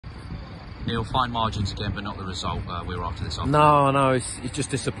Neil, fine margins again, but not the result we were after this afternoon. No, it's just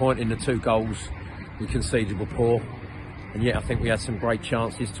disappointing. The 2 goals we conceded were poor, and yet I think we had some great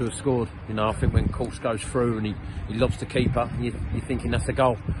chances to have scored. You know, I think when Course goes through and he lobs the keeper, you're thinking that's the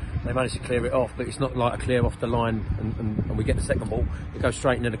goal. They managed to clear it off, but it's not like a clear off the line and we get the second ball. It goes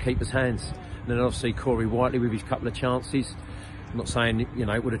straight into the keeper's hands. And then obviously Corey Whiteley with his couple of chances. I'm not saying, you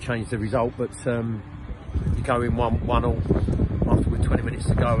know, it would have changed the result, but you go in 1-1 after with 20 minutes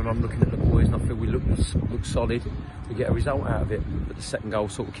to go, and I'm looking at the boys and I feel we look solid. We get a result out of it, but the second goal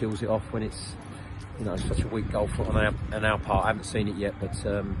sort of kills it off when it's, you know, such a weak goal on our part. I haven't seen it yet, but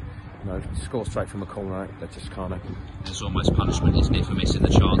you know, to score straight from a corner, that just can't happen. It's almost punishment, isn't it, for missing the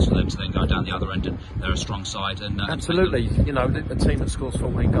chance for them to then go down the other end, and they're a strong side. And absolutely, you know, a team that scores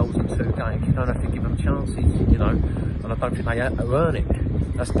 14 goals in 2 games, you don't have to give them chances, you know, and I don't think they earn it.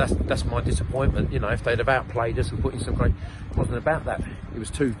 That's my disappointment. You know, if they'd have outplayed us and put in some great, it wasn't about that. It was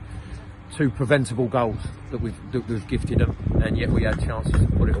two preventable goals that we've gifted them, and yet we had chances to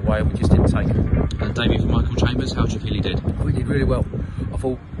put it away and we just didn't take it. And Davey, for Michael Chambers, how do you feel he did? We did really well. I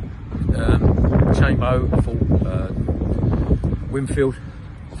thought Chambo, I thought Winfield,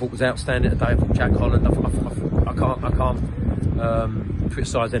 I thought was outstanding today. I thought Jack Holland. I can't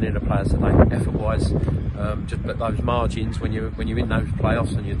criticise any of the players today, effort-wise. Just but those margins when you're in those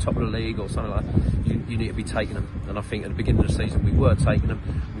playoffs and you're top of the league or something like that, you need to be taking them. And I think at the beginning of the season we were taking them.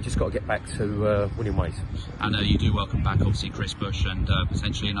 We just got to get back to winning ways. And you do welcome back, obviously, Chris Bush and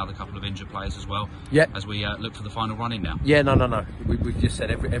potentially another couple of injured players as well. Yeah. As we look for the final run in now. Yeah, no. We've just said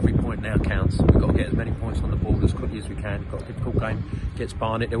every point now counts. We've got to get as many points on the board as quickly as we can. We've got a difficult game against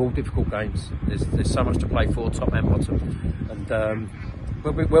Barnet. They're all difficult games. There's so much to play for, top and bottom, and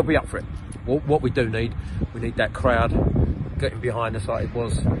we'll be up for it. What we do need, we need that crowd getting behind us like it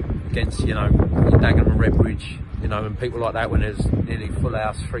was against, you know, Dagenham and Redbridge, you know, and people like that when there's nearly full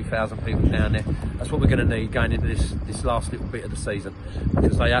house, 3,000 people down there. That's what we're going to need going into this last little bit of the season,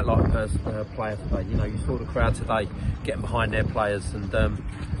 because they act like a player today. You know, you saw the crowd today getting behind their players, and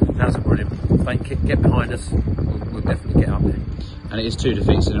that's brilliant. If they can get behind us, we'll definitely get up there. And it is 2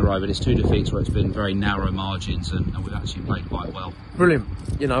 defeats in a row, but it's 2 defeats where it's been very narrow margins, and we've actually played quite well. Brilliant.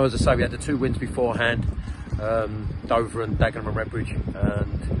 You know, as I say, we had the 2 wins beforehand, Dover and Dagenham and Redbridge,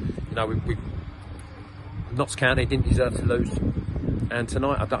 and you know, we Notts County didn't deserve to lose. And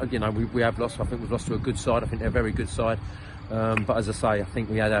tonight, you know, we have lost. I think we've lost to a good side. I think they're a very good side. But as I say, I think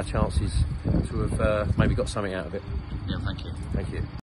we had our chances to have maybe got something out of it. Yeah, thank you. Thank you.